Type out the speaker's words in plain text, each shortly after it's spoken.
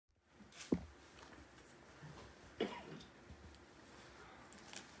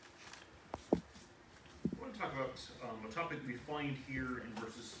about a topic we find here in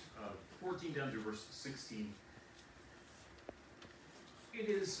verses 14 down to verse 16.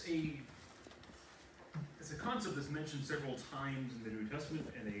 It's a concept that's mentioned several times in the New Testament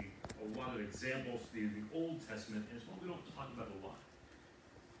and a lot of examples in the Old Testament, and it's one we don't talk about a lot.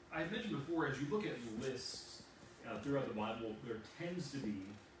 I've mentioned before, as you look at lists throughout the Bible, there tends to be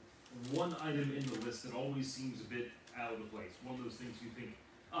one item in the list that always seems a bit out of place. One of those things you think,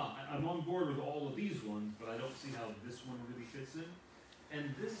 I'm on board with all of these ones, but I don't see how this one really fits in.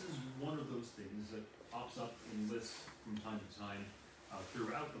 And this is one of those things that pops up in lists from time to time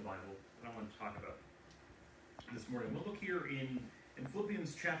throughout the Bible that I want to talk about this morning. We'll look here in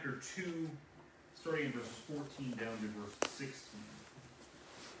Philippians chapter 2, starting in verses 14 down to verse 16.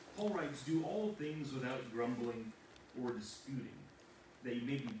 Paul writes, "Do all things without grumbling or disputing, that you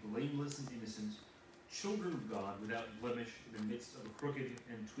may be blameless and innocent, children of God without blemish in the midst of a crooked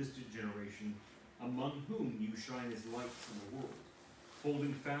and twisted generation, among whom you shine as lights in the world,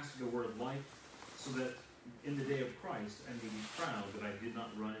 holding fast to the word of life, so that in the day of Christ I may be proud that I did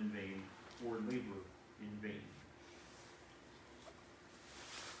not run in vain or labor in vain."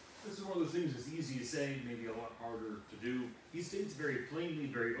 This is one of those things that's easy to say, maybe a lot harder to do. He states very plainly,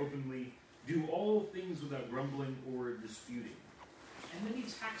 very openly, do all things without grumbling or disputing. And then he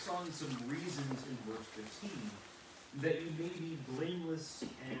tacks on some reasons in verse 15, that you may be blameless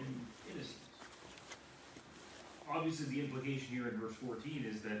and innocent. Obviously, the implication here in verse 14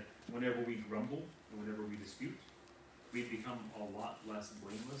 is that whenever we grumble and whenever we dispute, we become a lot less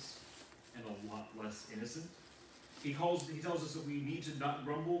blameless and a lot less innocent. He tells us that we need to not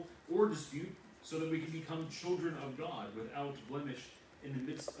grumble or dispute so that we can become children of God without blemish in the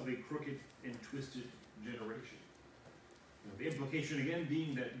midst of a crooked and twisted generation. The implication again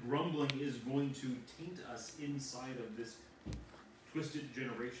being that grumbling is going to taint us inside of this twisted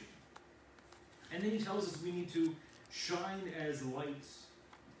generation. And then he tells us we need to shine as lights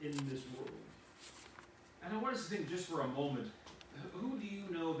in this world. And I want us to think just for a moment, who do you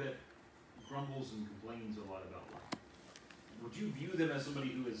know that grumbles and complains a lot about life? Would you view them as somebody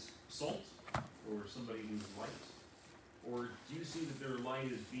who is salt or somebody who's light? Or do you see that their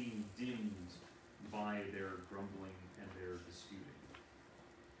light is being dimmed by their grumbling and their disputing?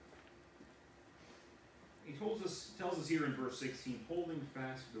 He tells us here in verse 16, holding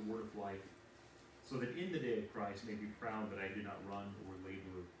fast the word of life, so that in the day of Christ may be proud that I did not run or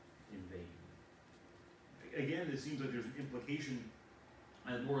labor in vain. Again, it seems like there's an implication,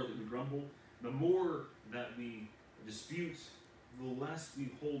 the more that we grumble, the more that we dispute, the less we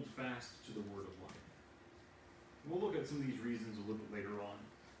hold fast to the word of life. We'll look at some of these reasons a little bit later on.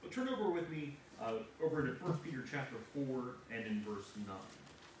 But turn over with me over to 1 Peter chapter 4 and in verse 9.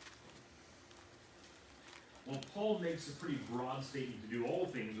 Well, Paul makes a pretty broad statement to do all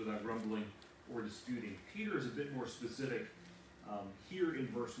things without grumbling or disputing. Peter is a bit more specific here in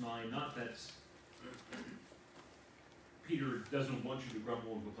verse 9. Not that Peter doesn't want you to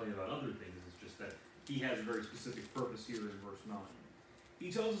grumble and complain about other things. It's just that he has a very specific purpose here in verse 9.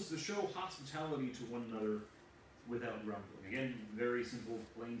 He tells us to show hospitality to one another without grumbling. Again, very simple,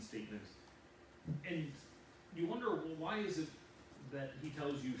 plain statement. And you wonder, well, why is it that he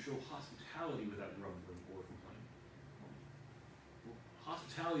tells you show hospitality without grumbling or complaining? Well,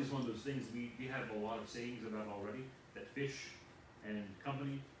 hospitality is one of those things we have a lot of sayings about already, that fish and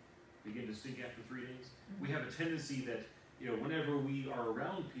company begin to stink after 3 days. We have a tendency that, whenever we are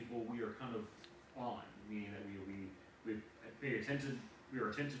around people, we are kind of on, meaning that we pay attention, we are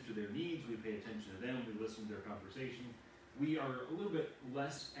attentive to their needs, we pay attention to them, we listen to their conversation. We are a little bit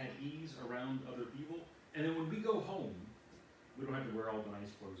less at ease around other people, and then when we go home, we don't have to wear all the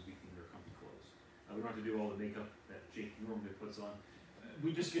nice clothes we think are comfy clothes. We don't have to do all the makeup that Jake normally puts on.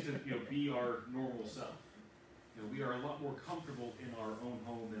 We just get to be our normal self. We are a lot more comfortable in our own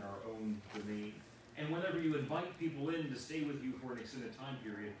home, in our own domain. And whenever you invite people in to stay with you for an extended time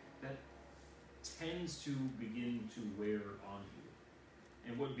period, that tends to begin to wear on you.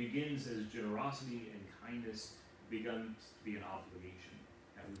 And what begins as generosity and kindness begins to be an obligation.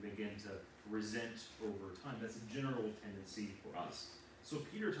 And we begin to resent over time. That's a general tendency for us. So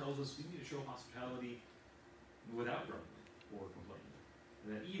Peter tells us we need to show hospitality without grumbling or complaining.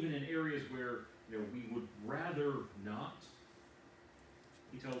 And that even in areas where we would rather not,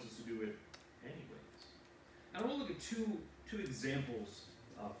 he tells us to do it anyways. And I want to look at two examples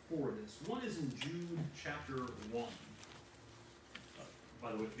for this. One is in Jude chapter 1.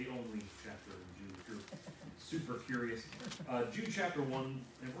 By the way, the only chapter in Jude, if you're super curious. Jude chapter 1,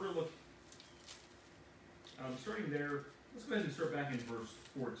 and we're going to look, starting there, let's go ahead and start back in verse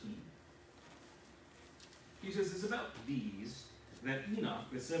 14. He says, it's about these that Enoch,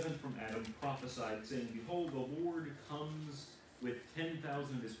 the seventh from Adam, prophesied, saying, Behold, the Lord comes with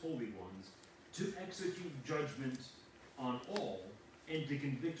 10,000 of his holy ones to execute judgment on all, and to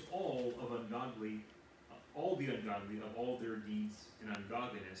convict all the ungodly of all their deeds and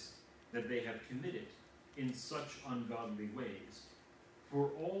ungodliness that they have committed in such ungodly ways. For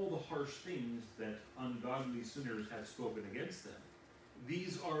all the harsh things that ungodly sinners have spoken against them,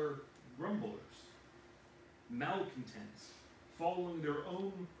 these are grumblers, malcontents, following their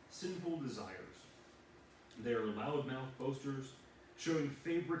own sinful desires. They are loudmouth boasters, showing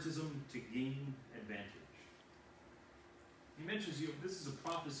favoritism to gain advantage. He mentions, this is a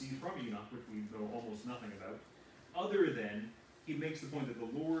prophecy from Enoch, which we know almost nothing about, other than he makes the point that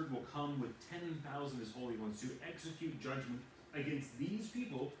the Lord will come with 10,000 of his holy ones to execute judgment against these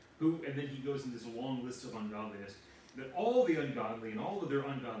people who, and then he goes into this long list of ungodliness, that all the ungodly and all of their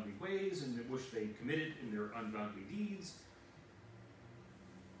ungodly ways and which they committed in their ungodly deeds.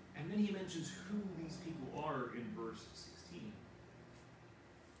 And then he mentions who these people are in verse 16.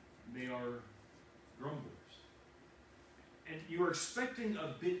 They are grumblers. And you're expecting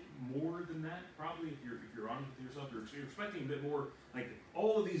a bit more than that, probably, if you're honest with yourself. You're expecting a bit more, like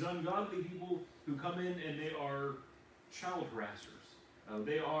all of these ungodly people who come in and they are child harassers.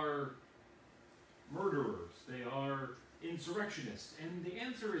 They are murderers. They are insurrectionists. And the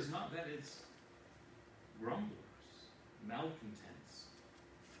answer is not that, it's grumblers, malcontents,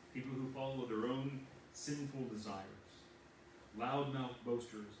 people who follow their own sinful desires, loudmouth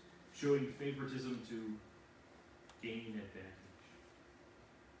boasters, showing favoritism to gain advantage.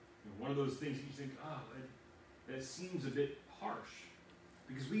 One of those things that you think, that seems a bit harsh.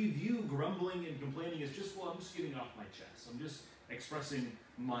 Because we view grumbling and complaining as just, I'm just getting off my chest. I'm just expressing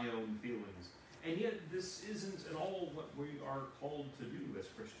my own feelings. And yet, this isn't at all what we are called to do as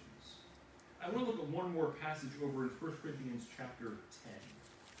Christians. I want to look at one more passage over in 1 Corinthians chapter 10.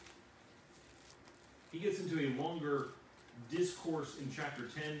 He gets into a longer discourse in chapter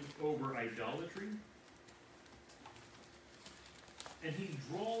 10 over idolatry. And he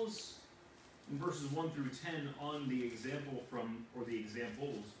draws, in verses 1 through 10, on the example from, or the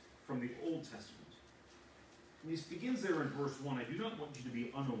examples from the Old Testament. And he begins there in verse 1, I do not want you to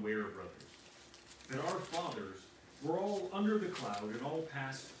be unaware, brothers, that our fathers were all under the cloud and all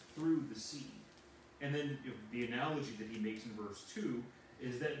passed through the sea. And then the analogy that he makes in verse 2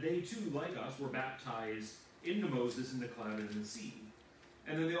 is that they too, like us, were baptized into Moses in the cloud and in the sea.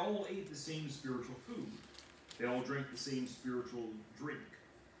 And then they all ate the same spiritual food. They all drank the same spiritual drink.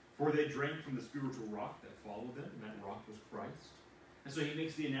 For they drank from the spiritual rock that followed them, and that rock was Christ. And so he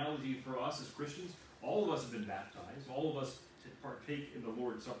makes the analogy for us as Christians. All of us have been baptized. All of us partake in the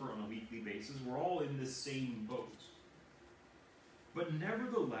Lord's Supper on a weekly basis. We're all in this same boat. But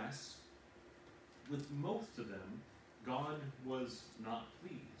nevertheless, with most of them, God was not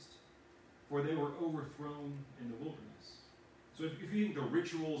pleased, for they were overthrown in the wilderness. So if you think the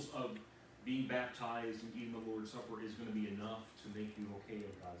rituals of being baptized and eating the Lord's Supper is going to be enough to make you okay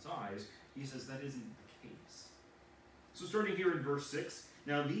in God's eyes, he says that isn't the case. So starting here in verse 6,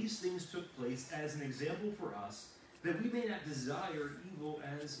 now these things took place as an example for us, that we may not desire evil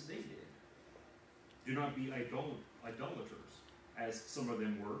as they did. Do not be idolaters, as some of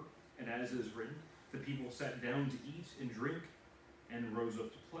them were, and as is written, the people sat down to eat and drink and rose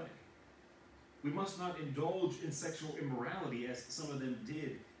up to play. We must not indulge in sexual immorality, as some of them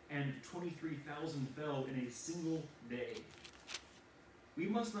did, and 23,000 fell in a single day. We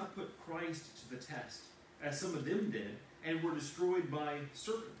must not put Christ to the test, as some of them did, and were destroyed by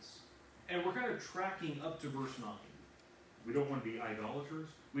serpents. And we're kind of tracking up to verse 9. We don't want to be idolaters.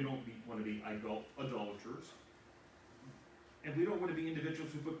 We don't want to be idolaters. And we don't want to be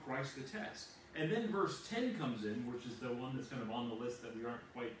individuals who put Christ to the test. And then verse 10 comes in, which is the one that's kind of on the list that we aren't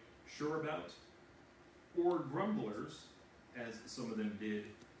quite sure about. Or grumblers, as some of them did,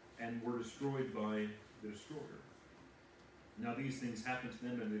 and were destroyed by the destroyer. Now these things happened to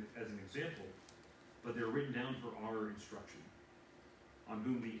them as an example, but they're written down for our instruction, on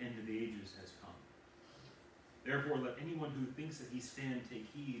whom the end of the ages has come. Therefore let anyone who thinks that he stand take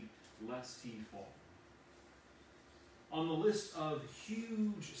heed, lest he fall. On the list of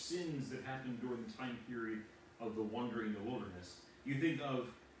huge sins that happened during the time period of the wandering in the wilderness, you think of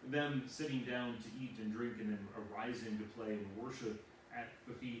them sitting down to eat and drink and then arising to play and worship at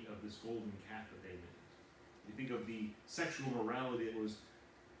the feet of this golden calf that they made. You think of the sexual morality that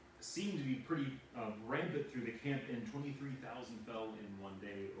seemed to be pretty rampant through the camp, and 23,000 fell in one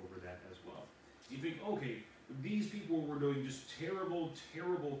day over that as well. You think, okay, these people were doing just terrible,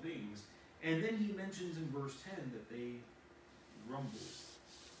 terrible things. And then he mentions in verse 10 that they grumbled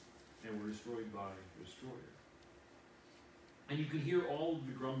and were destroyed by the destroyer. And you can hear all of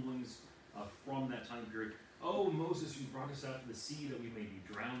the grumblings from that time period. Oh, Moses, you brought us out to the sea that we may be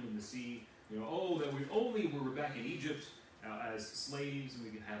drowned in the sea. Oh, that we only were back in Egypt as slaves and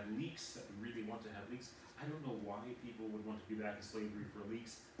we could have leeks, that we really want to have leeks. I don't know why people would want to be back in slavery for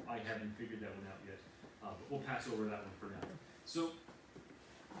leeks. I haven't figured that one out yet. But we'll pass over that one for now. So,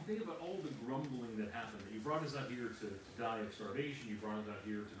 think about all the grumbling that happened. You brought us out here to die of starvation. You brought us out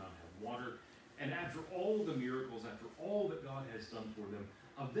here to not have water. And after all the miracles, after all that God has done for them,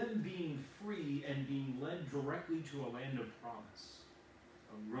 of them being free and being led directly to a land of promise,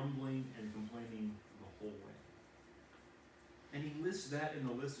 of grumbling and complaining the whole way. And he lists that in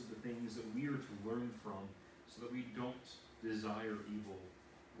the list of the things that we are to learn from so that we don't desire evil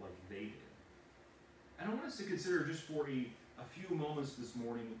like they did. And I want us to consider just for a few moments this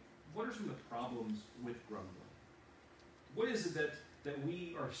morning, what are some of the problems with grumbling? What is it that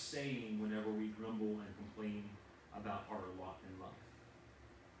we are saying whenever we grumble and complain about our lot in life?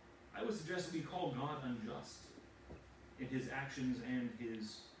 I would suggest that we call God unjust in his actions and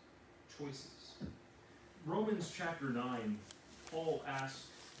his choices. Romans chapter 9, Paul asks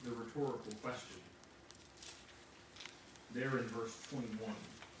the rhetorical question there in verse 21.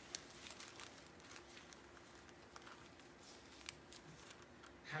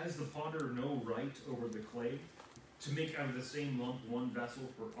 Has the potter no right over the clay to make out of the same lump one vessel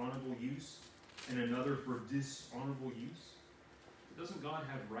for honorable use and another for dishonorable use? Doesn't God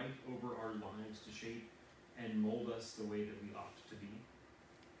have right over our lives to shape and mold us the way that we ought to be?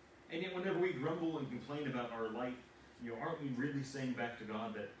 And yet whenever we grumble and complain about our life, aren't we really saying back to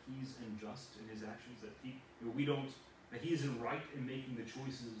God that he's unjust in his actions, that that he isn't right in making the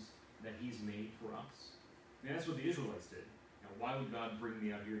choices that he's made for us? And that's what the Israelites did. Why would God bring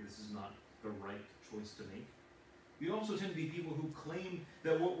me out here? This is not the right choice to make. We also tend to be people who claim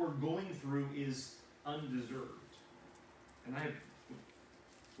that what we're going through is undeserved. And I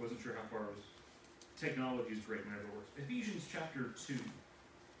wasn't sure how far I was. Technology is great whenever it works. Ephesians chapter 2.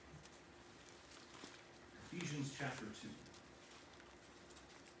 Ephesians chapter 2.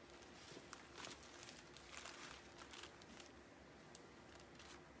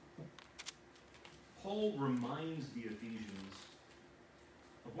 Paul reminds the Ephesians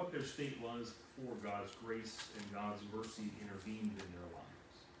of what their state was before God's grace and God's mercy intervened in their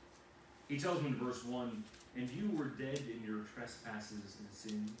lives. He tells them in verse 1, "And you were dead in your trespasses and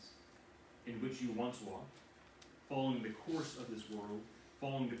sins, in which you once walked, following the course of this world,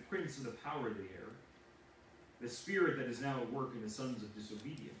 following the prince of the power of the air, the spirit that is now at work in the sons of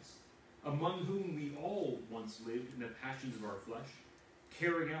disobedience, among whom we all once lived in the passions of our flesh,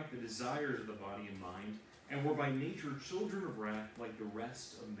 carrying out the desires of the body and mind, and were by nature children of wrath like the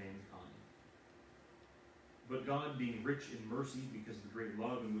rest of mankind. But God, being rich in mercy because of the great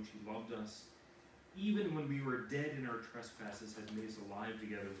love in which he loved us, even when we were dead in our trespasses, has made us alive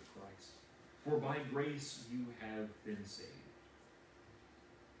together with Christ. For by grace you have been saved."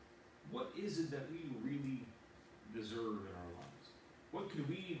 What is it that we really deserve in our lives? What could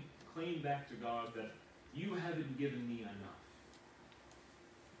we claim back to God that you haven't given me enough?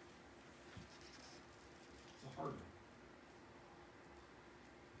 It's a hard one.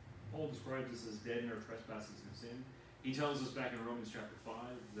 Paul describes us as dead in our trespasses and sin. He tells us back in Romans chapter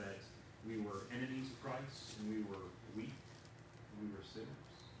 5 that we were enemies of Christ, and we were weak, and we were sinners.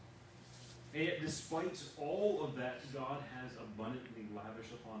 And yet, despite all of that, God has abundantly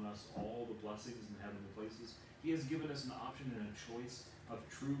lavished upon us all the blessings in heavenly places. He has given us an option and a choice of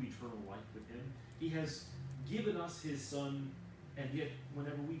true eternal life with him. He has given us his Son, and yet,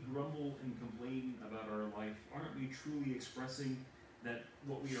 whenever we grumble and complain about our life, aren't we truly expressing that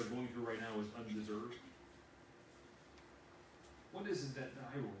what we are going through right now is undeserved? What is it that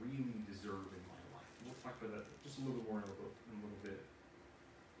I really deserve in my life? We'll talk about that just a little bit more in a little bit.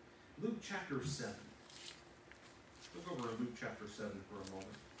 Luke chapter 7. Look over in Luke chapter 7 for a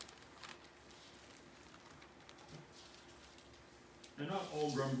moment. Now, not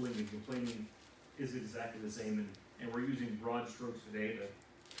all grumbling and complaining is exactly the same, and we're using broad strokes today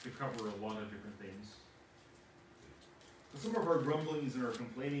to cover a lot of different things. But some of our grumblings and our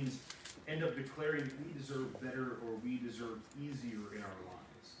complainings end up declaring that we deserve better or we deserve easier in our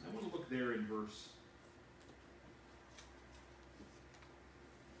lives. And I want to look there in verse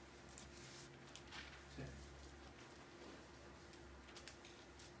 10.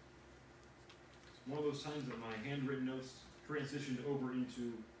 It's one of those times that my handwritten notes transitioned over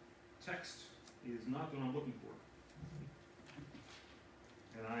into text is not what I'm looking for.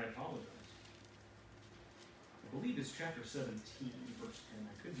 And I apologize. I believe it's chapter 17, verse 10.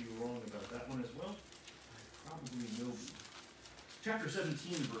 I could be wrong about that one as well. I probably will be. Chapter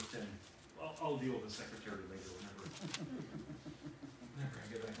 17, verse 10. I'll deal with the secretary later whenever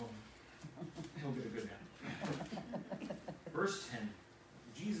I get back home. He'll get a good nap. Verse 10,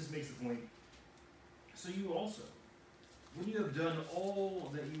 Jesus makes the point, so you also, when you have done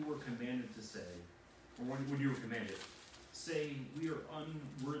all that you were commanded to say, or when you were commanded, say, we are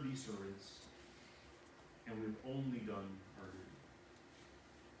unworthy servants, and we've only done our duty.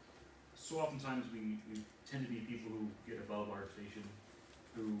 So oftentimes we tend to be people who get above our station,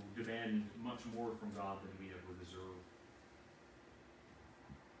 who demand much more from God than we ever deserve.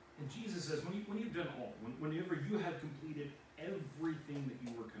 And Jesus says, when you've done all, whenever you have completed everything that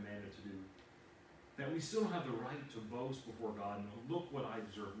you were commanded to do, that we still have the right to boast before God and look what I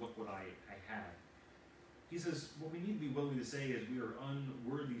deserve, look what I have. He says, what we need to be willing to say is we are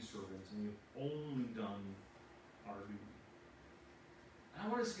unworthy servants and we have only done our duty. And I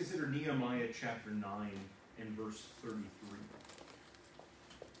want us to consider Nehemiah chapter 9 and verse 33.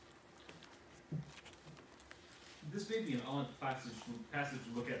 This may be an odd passage to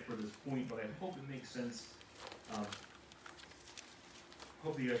look at for this point, but I hope it makes sense.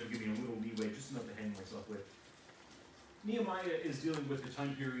 Hopefully you guys will give me a little leeway, just enough to hang myself with. Nehemiah is dealing with the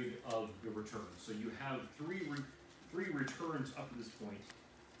time period of the return. So you have three returns up to this point,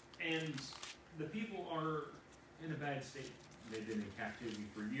 and the people are in a bad state. They've been in captivity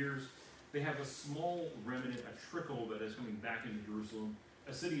for years. They have a small remnant, a trickle that is coming back into Jerusalem,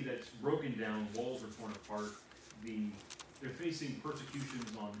 a city that's broken down, walls are torn apart. They're facing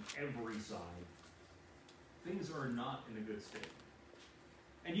persecutions on every side. Things are not in a good state.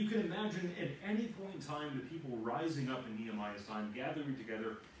 And you can imagine at any point in time the people rising up in Nehemiah's time, gathering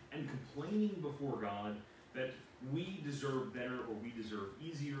together and complaining before God that we deserve better or we deserve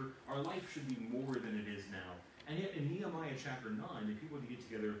easier. Our life should be more than it is now. And yet in Nehemiah chapter 9, the people had to get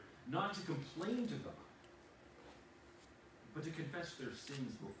together not to complain to God, but to confess their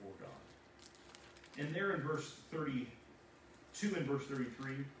sins before God. And there in verse 32 and verse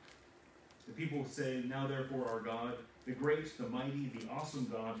 33, the people say, now therefore our God, the great, the mighty, the awesome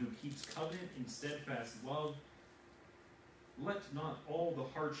God who keeps covenant in steadfast love, let not all the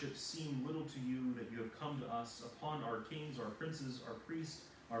hardships seem little to you that you have come to us upon our kings, our princes, our priests,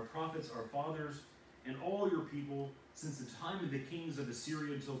 our prophets, our fathers, and all your people since the time of the kings of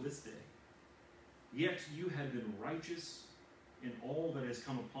Assyria until this day. Yet you have been righteous in all that has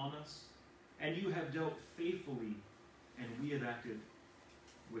come upon us, and you have dealt faithfully, and we have acted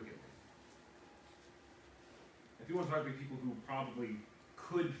wickedly. If you want to talk about people who probably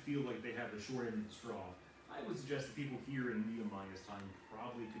could feel like they have the short end of the straw, I would suggest that people here in Nehemiah's time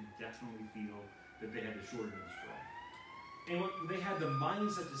probably could definitely feel that they had the short end of the straw. And what they had the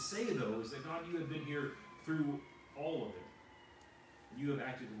mindset to say, though, is that God, you have been here through all of it. You have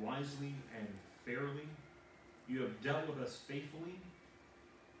acted wisely and fairly. You have dealt with us faithfully.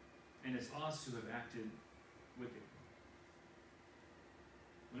 And it's us who have acted wickedly.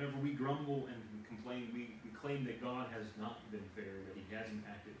 Whenever we grumble and complain, we claim that God has not been fair, that he hasn't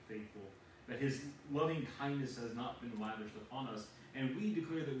acted faithful, that his loving kindness has not been lavished upon us, and we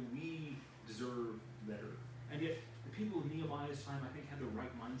declare that we deserve better. And yet, the people of Nehemiah's time, I think, had the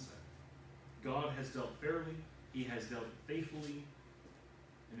right mindset. God has dealt fairly, he has dealt faithfully,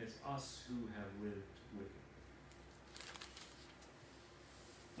 and it's us who have lived wickedly.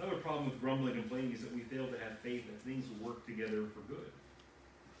 Another problem with grumbling and complaining is that we fail to have faith that things will work together for good.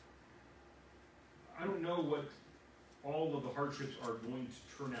 I don't know what all of the hardships are going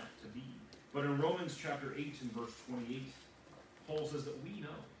to turn out to be, but in Romans chapter 8 and verse 28, Paul says that we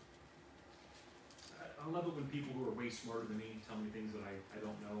know. I love it when people who are way smarter than me tell me things that I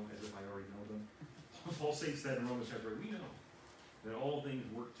don't know, as if I already know them. Paul states that in Romans chapter 8, we know that all things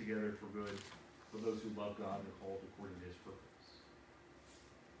work together for good for those who love God and are called according to his purpose.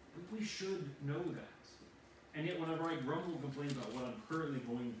 We should know that. And yet whenever I grumble and complain about what I'm currently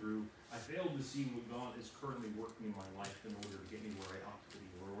going through, I fail to see what God is currently working in my life in order to get me where I ought to be,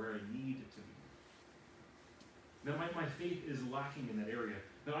 or where I need to be. That my faith is lacking in that area.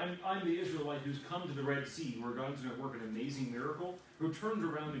 That I'm the Israelite who's come to the Red Sea, where God's going to work an amazing miracle, who turns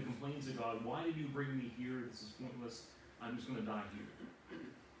around and complains to God, why did you bring me here? This is pointless. I'm just going to die here.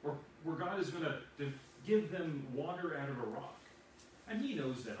 Or where God is going to give them water out of a rock. And he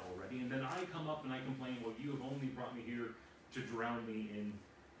knows that already. And then I come up and I complain, well, you have only brought me here to drown me in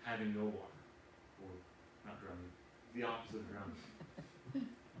having no water. Or not drowning. The opposite of drowning.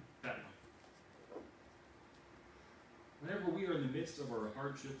 That one. Whenever we are in the midst of our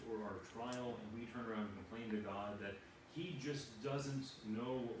hardship or our trial and we turn around and complain to God that he just doesn't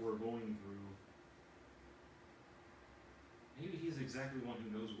know what we're going through, maybe he's exactly the one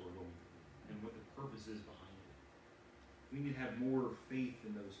who knows what we're going through and what the purpose is behind it. We need to have more faith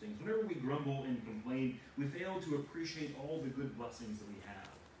in those things. Whenever we grumble and complain, we fail to appreciate all the good blessings that we have.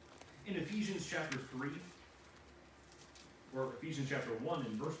 In Ephesians chapter 3, or Ephesians chapter 1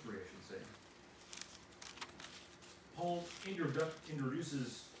 and verse 3, I should say, Paul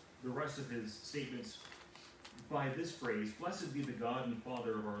introduces the rest of his statements by this phrase, "Blessed be the God and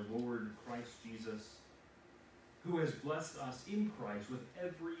Father of our Lord Christ Jesus, who has blessed us in Christ with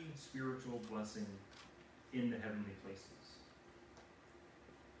every spiritual blessing in the heavenly places."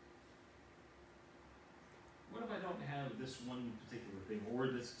 What if I don't have this one particular thing, or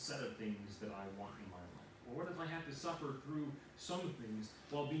this set of things that I want in my life? Or what if I have to suffer through some things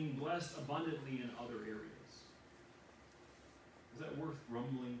while being blessed abundantly in other areas? Is that worth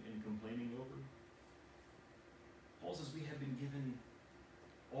grumbling and complaining over? Paul says we have been given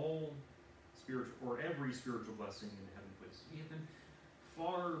all spiritual, or every spiritual blessing in the heavenly places. We have been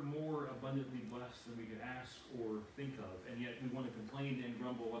far more abundantly blessed than we could ask or think of, and yet we want to complain and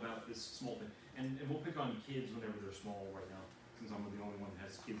grumble about this small thing. And we'll pick on kids whenever they're small right now, since I'm the only one that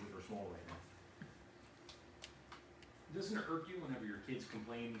has kids that are small right now. Doesn't it irk you whenever your kids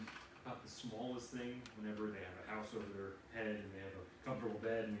complain about the smallest thing, whenever they have a house over their head, and they have a comfortable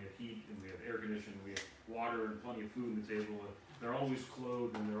bed, and we have heat, and we have air conditioning, and we have water and plenty of food on the table, and they're always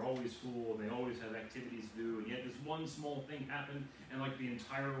clothed, and they're always full, and they always have activities to do, and yet this one small thing happened, and like the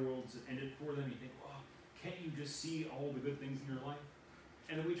entire world's ended for them, you think, well, can't you just see all the good things in your life?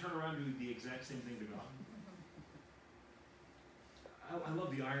 And then we turn around and do the exact same thing to God. I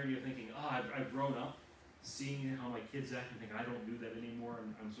love the irony of thinking, I've grown up, seeing how my kids act and think, I don't do that anymore,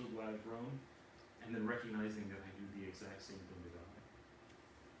 and I'm so glad I've grown, and then recognizing that I do the exact same thing to God.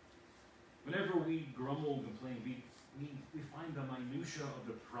 Whenever we grumble and complain, we find the minutia of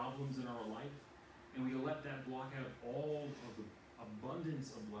the problems in our life, and we let that block out all of the abundance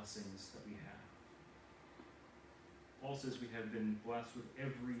of blessings that we have. Paul says we have been blessed with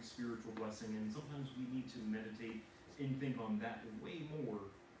every spiritual blessing, and sometimes we need to meditate and think on that way more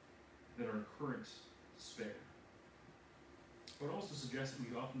than our current spare. But it also suggests that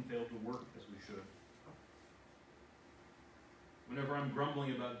we often fail to work as we should. Whenever I'm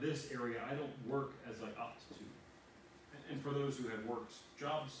grumbling about this area, I don't work as I ought to. And for those who have worked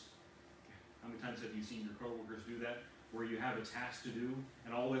jobs, how many times have you seen your coworkers do that, where you have a task to do,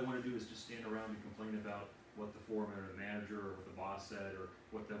 and all they want to do is just stand around and complain about what the foreman or the manager or what the boss said or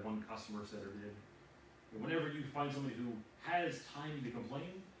what that one customer said or did. And whenever you find somebody who has time to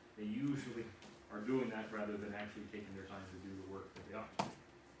complain, they usually are doing that rather than actually taking their time to do the work that they ought to do.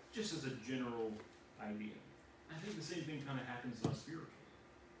 Just as a general idea. I think the same thing kind of happens to us spiritually.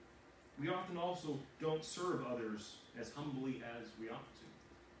 We often also don't serve others as humbly as we ought to.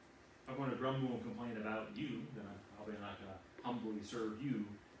 If I want to grumble and complain about you, then I'm probably not going to humbly serve you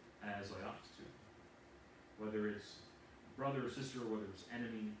as I ought to. Whether it's brother or sister, whether it's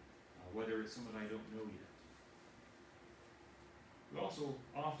enemy, whether it's someone I don't know yet. We also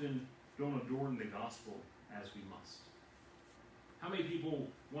often don't adorn the gospel as we must. How many people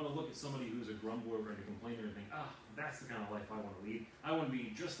want to look at somebody who's a grumbler and a complainer and think, that's the kind of life I want to lead. I want to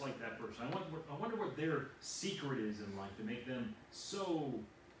be just like that person. I wonder what their secret is in life to make them so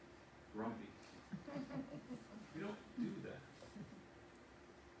grumpy. We don't do that.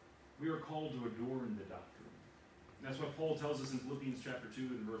 We are called to adorn the doctrine. And that's what Paul tells us in Philippians chapter 2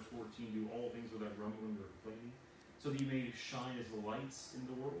 and verse 14, do all things without grumbling or complaining, so that you may shine as the lights in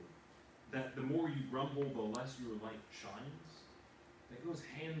the world. That the more you grumble, the less your light shines. That goes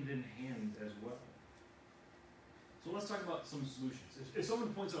hand in hand as well. So let's talk about some solutions. If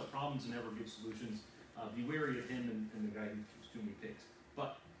someone points out problems and never gives solutions, be wary of him and the guy who keeps too many picks.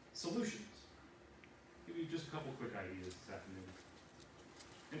 But solutions. I'll give you just a couple quick ideas this afternoon.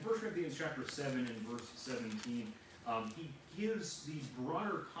 In 1 Corinthians chapter 7 and verse 17, he gives the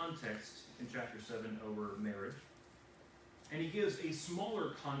broader context in chapter 7 over marriage. And he gives a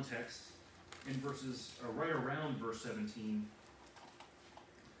smaller context in verses right around verse 17,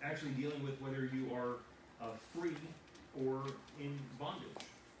 actually dealing with whether you are free or in bondage.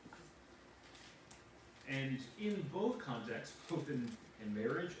 And in both contexts, both in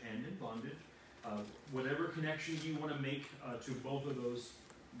marriage and in bondage, whatever connection you want to make to both of those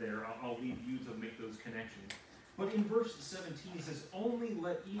there, I'll leave you to make those connections. But in verse 17, he says, only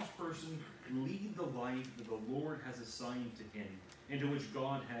let each person lead the life that the Lord has assigned to him, and to which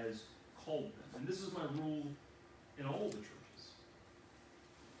God has called them. And this is my rule in all the churches.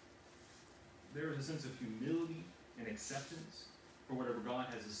 There is a sense of humility and acceptance for whatever God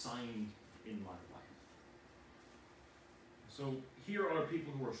has assigned in my life. So here are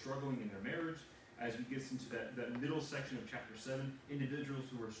people who are struggling in their marriage, as he gets into that middle section of chapter 7, individuals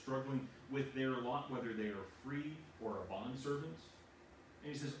who are struggling with their lot, whether they are free or a bondservant.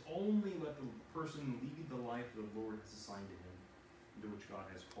 And he says, only let the person lead the life the Lord has assigned to him, into which God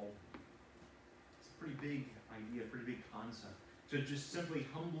has called him. It's a pretty big idea, a pretty big concept, to just simply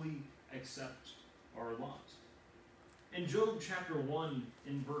humbly accept our lot. In Job chapter 1,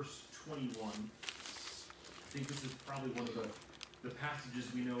 in verse 21, I think this is probably one of the passages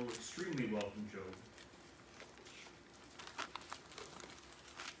we know extremely well from Job.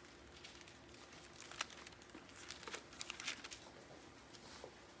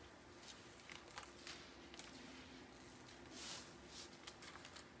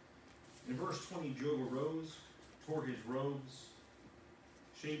 In verse 20, Job arose, tore his robes,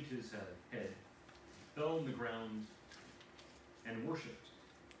 shaved his head, fell on the ground, and worshipped.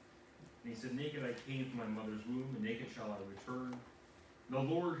 And he said, naked I came from my mother's womb, and naked shall I return. The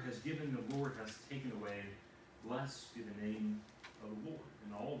Lord has given, the Lord has taken away. Blessed be the name of the Lord.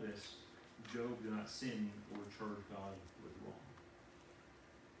 In all this, Job did not sin or charge God with wrong.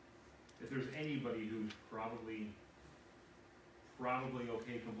 If there's anybody who's probably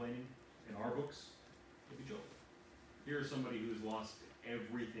okay complaining in our books, it'd be Job. Here's somebody who's lost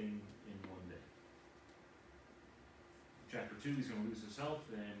everything in one day. Chapter 2, he's going to lose his health,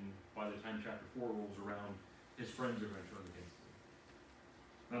 and by the time chapter 4 rolls around, his friends are going to turn against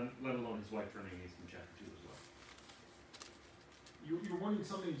him. Let alone his wife turning against him in chapter 2 as well. You're wanting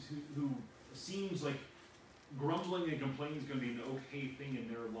somebody who seems like grumbling and complaining is going to be an okay thing in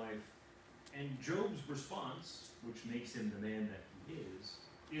their life. And Job's response, which makes him the man that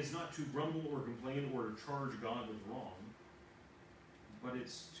he is not to grumble or complain or to charge God with wrong, but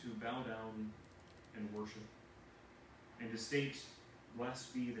it's to bow down and worship, and to state,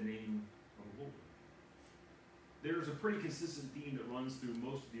 blessed be the name of the Lord. There's a pretty consistent theme that runs through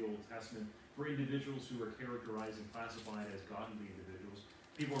most of the Old Testament for individuals who are characterized and classified as godly individuals.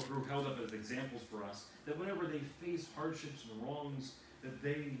 People who are held up as examples for us, that whenever they face hardships and wrongs, that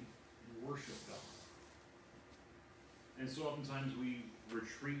they worship God. And so oftentimes we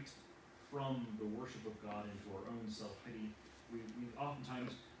retreat from the worship of God into our own self-pity. We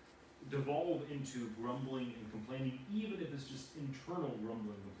oftentimes devolve into grumbling and complaining, even if it's just internal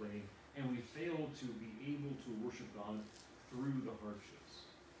grumbling and complaining, and we fail to be able to worship God through the hardships.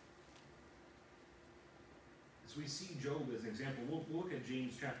 As we see Job as an example, we'll look at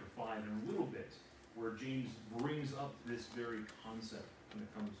James chapter 5 in a little bit, where James brings up this very concept when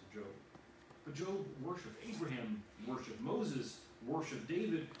it comes to Job. But Job worshipped. Abraham worshipped. Moses worshipped.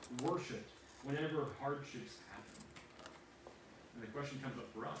 David worshipped whenever hardships happen. And the question comes up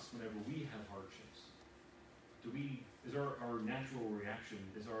for us whenever we have hardships. Is our natural reaction,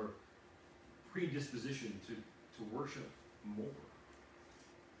 is our predisposition to worship more?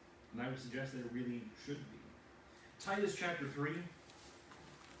 And I would suggest that it really should be. Titus chapter 3,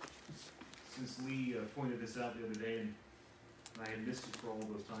 since Lee pointed this out the other day, and I had missed it for all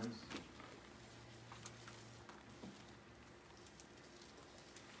those times.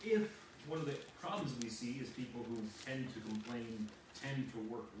 If one of the problems we see is people who tend to complain, tend to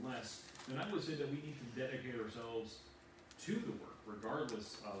work less, then I would say that we need to dedicate ourselves to the work,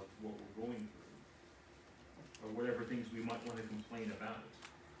 regardless of what we're going through, or whatever things we might want to complain about.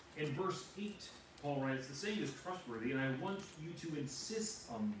 In verse 8, Paul writes, the saying is trustworthy, and I want you to insist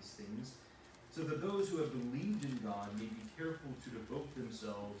on these things, so that those who have believed in God may be careful to devote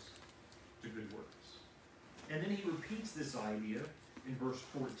themselves to good works. And then he repeats this idea in verse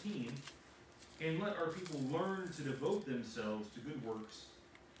 14, and let our people learn to devote themselves to good works,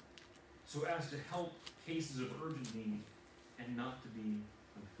 so as to help cases of urgent need and not to be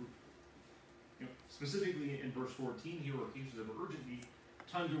unfruitful. Specifically in verse 14, here are cases of urgent need,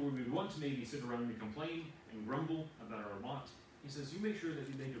 times where we want to maybe sit around and complain and grumble about our lot. He says, you make sure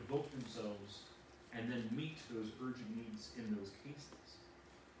that they devote themselves and then meet those urgent needs in those cases.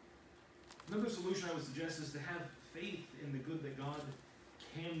 Another solution I would suggest is to have faith in the good that God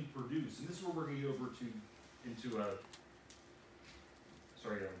can produce. And this is where we're going to go over into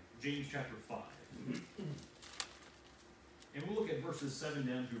James chapter 5. And we'll look at verses 7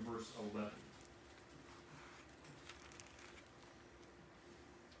 down through verse 11.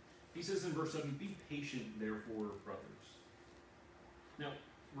 He says in verse 7, be patient, therefore, brothers. Now,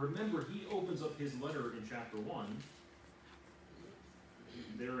 remember, he opens up his letter in chapter 1,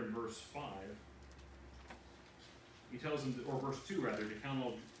 there in verse 5. He tells them, or verse 2 rather, to count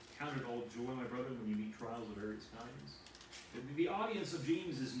it all joy, my brother, when you meet trials of various kinds. The audience of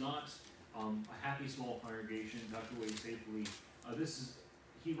James is not a happy small congregation tucked away safely.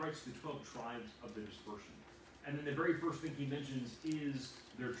 He writes to the 12 tribes of the dispersion. And then the very first thing he mentions is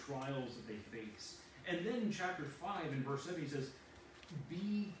their trials that they face. And then in chapter 5, in verse 7, he says,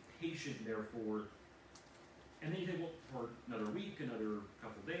 be patient, therefore. And then you think, well, for another week, another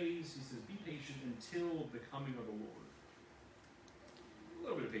couple days, he says, be patient until the coming of the Lord. A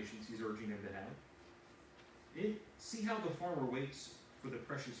little bit of patience he's urging them to have. See how the farmer waits for the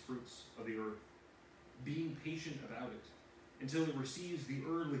precious fruits of the earth, being patient about it, until it receives the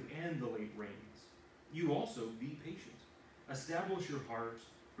early and the late rains. You also be patient. Establish your heart,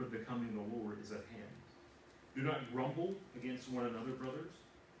 for the coming of the Lord is at hand. Do not grumble against one another, brothers,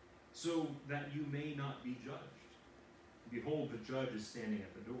 so that you may not be judged. Behold, the judge is standing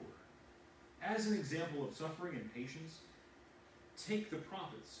at the door. As an example of suffering and patience, take the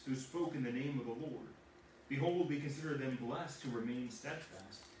prophets who spoke in the name of the Lord. Behold, we consider them blessed who remain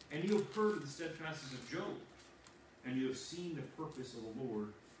steadfast. And you have heard of the steadfastness of Job, and you have seen the purpose of the Lord,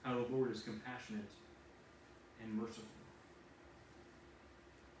 how the Lord is compassionate and merciful.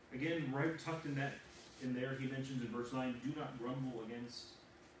 Again, right tucked in there, he mentions in verse 9, do not grumble against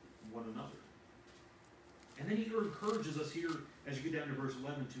one another. And then he encourages us here, as you get down to verse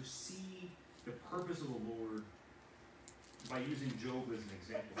 11, to see the purpose of the Lord by using Job as an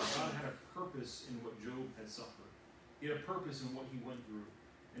example. God had a purpose in what Job had suffered. He had a purpose in what he went through.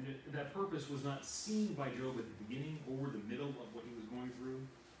 And that purpose was not seen by Job at the beginning or the middle of what he was going through,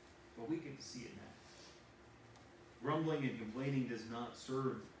 but we get to see it now. Grumbling and complaining does not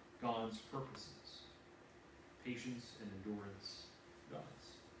serve God's purposes. Patience and endurance does.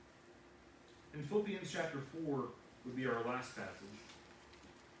 In Philippians chapter 4 would be our last passage.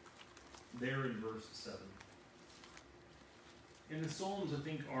 There in verse 7. And the Psalms, I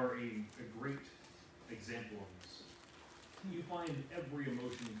think, are a great example of this. You find every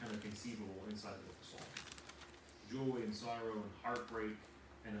emotion kind of conceivable inside the book of Psalms. Joy and sorrow and heartbreak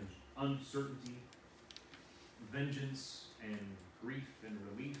and uncertainty, vengeance and grief and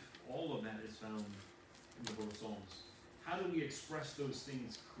relief, all of that is found in the book of Psalms. How do we express those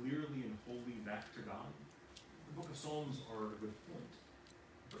things clearly and wholly back to God? The book of Psalms are a good point.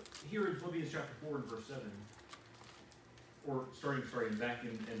 But here in Philippians chapter 4 and verse 7, or starting back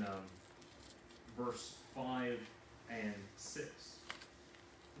in verse 5 and 6.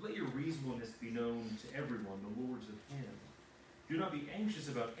 Let your reasonableness be known to everyone, the Lord's at hand. Do not be anxious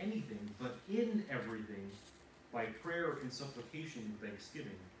about anything, but in everything, by prayer and supplication with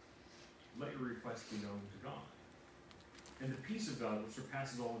thanksgiving, let your requests be known to God. And the peace of God, which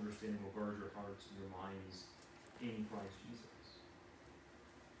surpasses all understanding, will guard your hearts and your minds in Christ Jesus.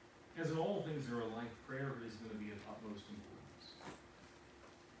 As in all things in our life, prayer is going to be of utmost importance.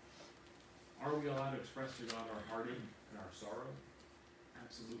 Are we allowed to express to God our heartache and our sorrow?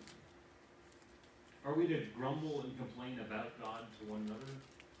 Absolutely. Are we to grumble and complain about God to one another?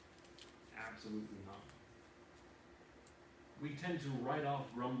 Absolutely not. We tend to write off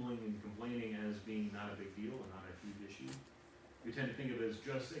grumbling and complaining as being not a big deal and not a huge issue. We tend to think of it as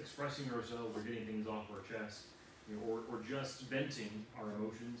just expressing ourselves or getting things off our chest, or just venting our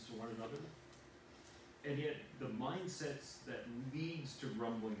emotions to one another. And yet, the mindsets that leads to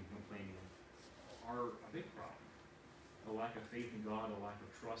grumbling and complaining are a big problem. A lack of faith in God, a lack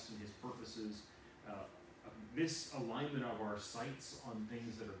of trust in His purposes, a misalignment of our sights on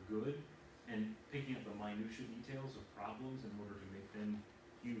things that are good, and picking up the minutiae details of problems in order to make them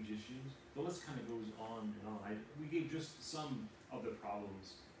huge issues. The list kind of goes on and on. We gave just some of the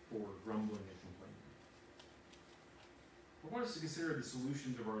problems for grumbling and complaining. I want us to consider the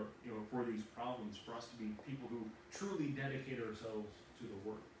solutions of our, for these problems, for us to be people who truly dedicate ourselves to the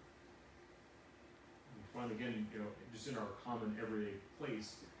work. We find again, just in our common everyday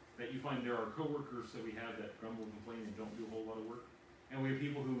place, that you find there are coworkers that we have that grumble and complain and don't do a whole lot of work. And we have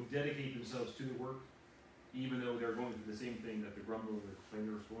people who dedicate themselves to the work, even though they're going through the same thing that the grumbler and the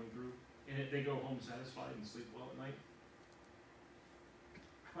complainer is going through, and they go home satisfied and sleep well at night.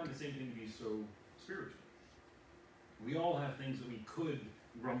 I find the same thing to be so spiritual. We all have things that we could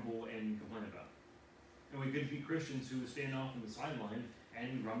grumble and complain about. And we could be Christians who stand off on the sideline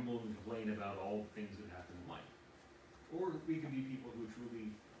and grumble and complain about all the things that happen in life. Or we could be people who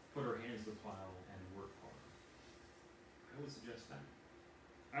truly put our hands to the plow and work hard. I would suggest that.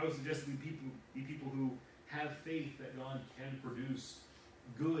 I would suggest we be people who have faith that God can produce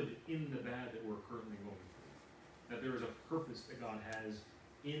good in the bad that we're currently going through. That there is a purpose that God has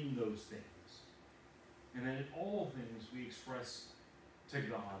in those things. And that in all things we express to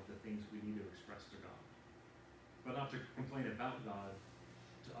God the things we need to express to God. But not to complain about God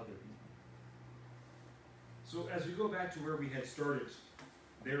to other people. So as we go back to where we had started,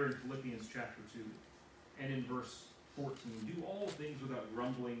 there in Philippians chapter 2, and in verse 14, do all things without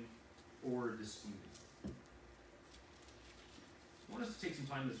grumbling or disputing. I want us to take some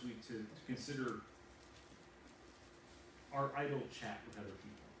time this week to consider our idle chat with other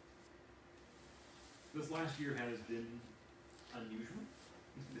people. This last year has been unusual.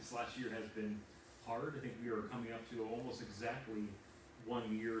 This last year has been hard. I think we are coming up to almost exactly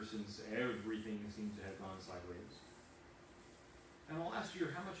 1 year since everything seems to have gone sideways. And the last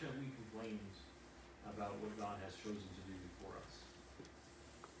year, how much have we complained about what God has chosen to do for us?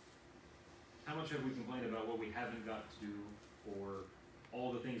 How much have we complained about what we haven't got to do, or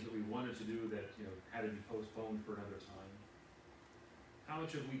all the things that we wanted to do that had to be postponed for another time? How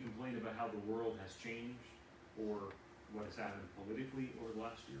much have we complained about how the world has changed, or what has happened politically over the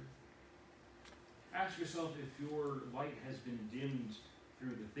last year? Ask yourself if your light has been dimmed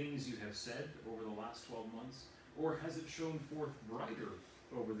through the things you have said over the last 12 months, or has it shone forth brighter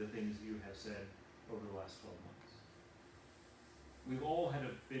over the things you have said over the last 12 months? We've all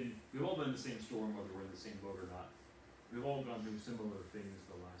been in the same storm, whether we're in the same boat or not. We've all gone through similar things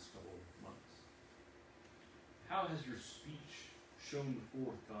the last couple of months. How has your speech shown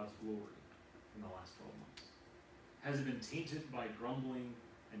forth God's glory in the last 12 months? Has it been tainted by grumbling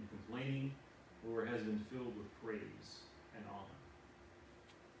and complaining, or has it been filled with praise and honor?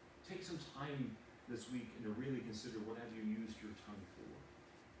 Take some time this week and to really consider what have you used your tongue for,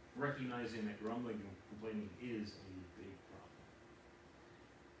 recognizing that grumbling and complaining is a big problem.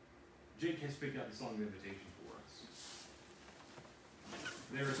 Jake has picked out the song of invitation for us.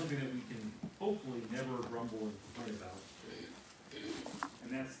 There is something that we can hopefully never grumble and complain about, and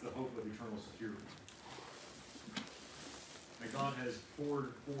that's the hope of eternal security. That God has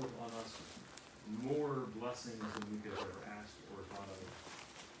poured forth on us more blessings than we could have ever asked or thought of.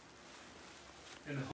 And the